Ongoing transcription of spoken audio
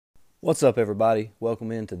What's up, everybody?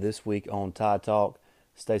 Welcome into this week on Tide Talk.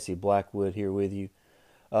 Stacy Blackwood here with you.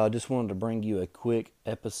 Just wanted to bring you a quick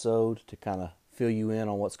episode to kind of fill you in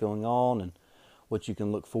on what's going on and what you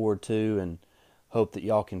can look forward to, and hope that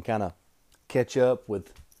y'all can kind of catch up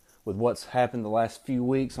with what's happened the last few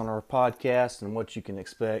weeks on our podcast and what you can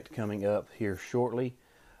expect coming up here shortly.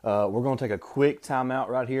 We're going to take a quick timeout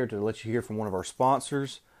right here to let you hear from one of our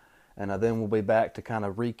sponsors. And then we'll be back to kind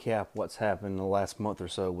of recap what's happened in the last month or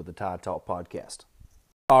so with the Tide Talk podcast.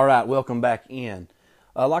 All right, welcome back in.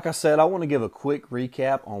 Like I said, I want to give a quick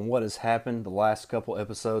recap on what has happened the last couple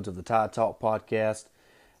episodes of the Tide Talk podcast.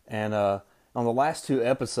 And on the last two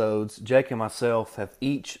episodes, Jake and myself have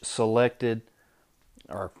each selected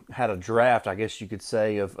or had a draft, I guess you could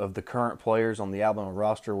say, of the current players on the Alabama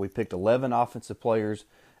roster. We picked 11 offensive players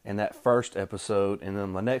in that first episode, and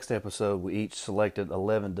then the next episode we each selected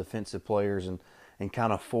 11 defensive players and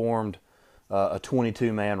kind of formed a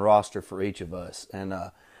 22-man roster for each of us. And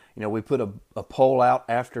we put a poll out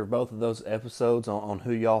after both of those episodes on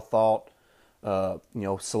who y'all thought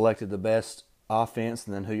selected the best offense,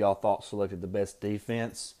 and then who y'all thought selected the best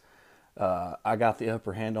defense. I got the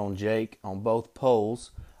upper hand on Jake on both polls.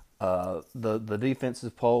 The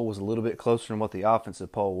defensive poll was a little bit closer than what the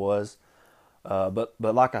offensive poll was. But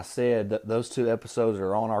like I said, those two episodes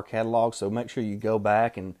are on our catalog, so make sure you go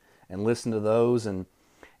back and listen to those, and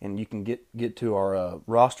you can get to our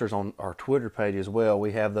rosters on our Twitter page as well.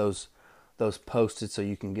 We have those posted so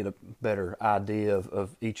you can get a better idea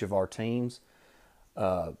of each of our teams.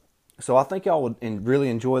 So I think y'all would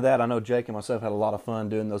really enjoy that. I know Jake and myself had a lot of fun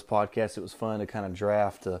doing those podcasts. It was fun to kind of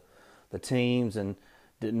draft the teams and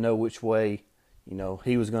didn't know which way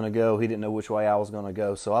he was going to go. He didn't know which way I was going to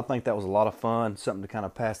go. So I think that was a lot of fun, something to kind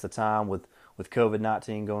of pass the time with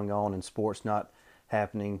COVID-19 going on and sports not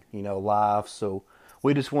happening, live. So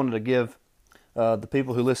we just wanted to give the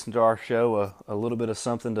people who listen to our show a little bit of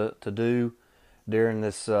something to do during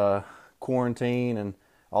this quarantine and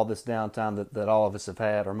all this downtime that all of us have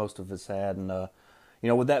had, or most of us had. And,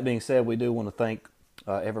 with that being said, we do want to thank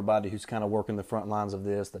everybody who's kind of working the front lines of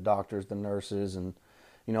this, the doctors, the nurses, and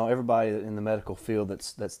everybody in the medical field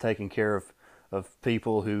that's taking care of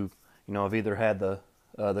people who, have either had the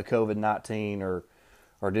COVID-19 or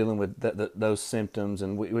are dealing with those symptoms.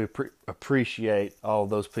 And we appreciate all of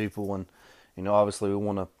those people. And, obviously we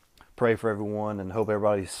want to pray for everyone and hope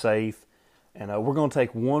everybody's safe. And we're going to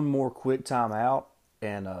take one more quick time out.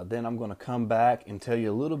 And then I'm going to come back and tell you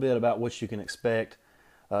a little bit about what you can expect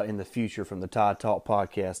in the future from the Tide Talk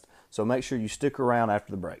podcast. So make sure you stick around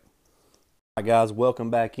after the break. All right, guys, welcome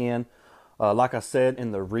back in. Like I said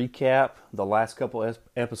in the recap, the last couple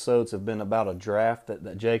episodes have been about a draft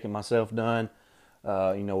that Jake and myself done.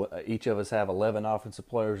 Each of us have 11 offensive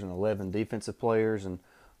players and 11 defensive players. And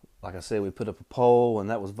like I said, we put up a poll, and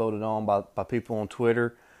that was voted on by people on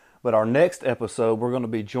Twitter. But our next episode, we're going to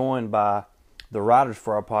be joined by the writers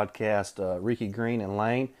for our podcast, Ricky Green and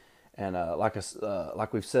Lane. And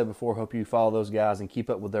like we've said before, hope you follow those guys and keep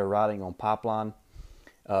up with their writing on Pipeline.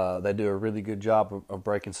 They do a really good job of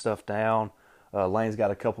breaking stuff down. Lane's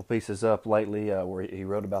got a couple pieces up lately where he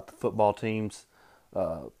wrote about the football team's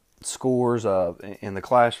scores in the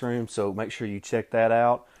classroom, so make sure you check that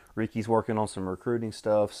out. Ricky's working on some recruiting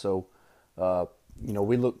stuff, so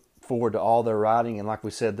we look forward to all their writing. And like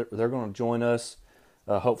we said, they're going to join us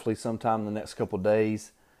hopefully sometime in the next couple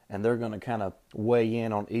days, and they're going to kind of weigh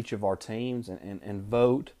in on each of our teams and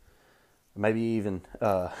vote. Maybe even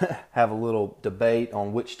have a little debate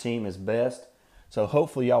on which team is best. So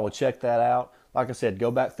hopefully y'all will check that out. Like I said,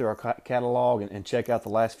 go back through our catalog and check out the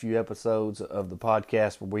last few episodes of the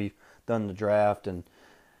podcast where we've done the draft. And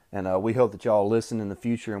we hope that y'all listen in the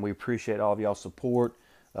future, and we appreciate all of y'all's support.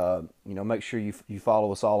 Make sure you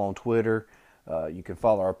follow us all on Twitter. You can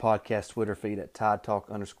follow our podcast Twitter feed at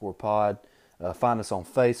TideTalk_pod. Find us on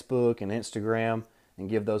Facebook and Instagram and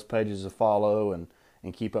give those pages a follow and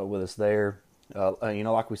keep up with us there.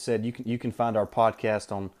 Like we said, you can find our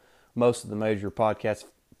podcast on most of the major podcast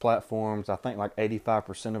platforms. I think like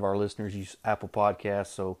 85% of our listeners use Apple Podcasts,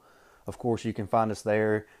 so of course you can find us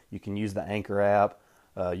there. You can use the Anchor app.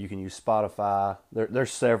 You can use Spotify.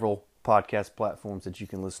 There's several podcast platforms that you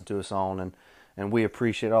can listen to us on, and we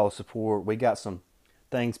appreciate all the support. We got some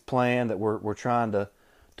things planned that we're trying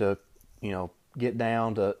to get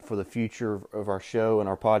down to for the future of our show and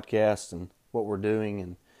our podcast and what we're doing.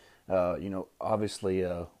 And obviously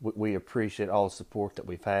we appreciate all the support that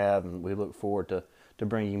we've had, and we look forward to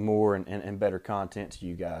bringing more and better content to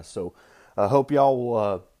you guys. So I hope y'all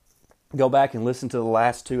will go back and listen to the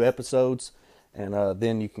last two episodes, and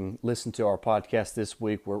then you can listen to our podcast this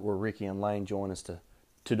week where Ricky and Lane join us to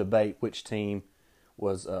debate which team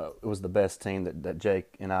was the best team that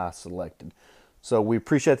Jake and I selected. So we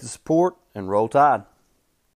appreciate the support, and roll Tide.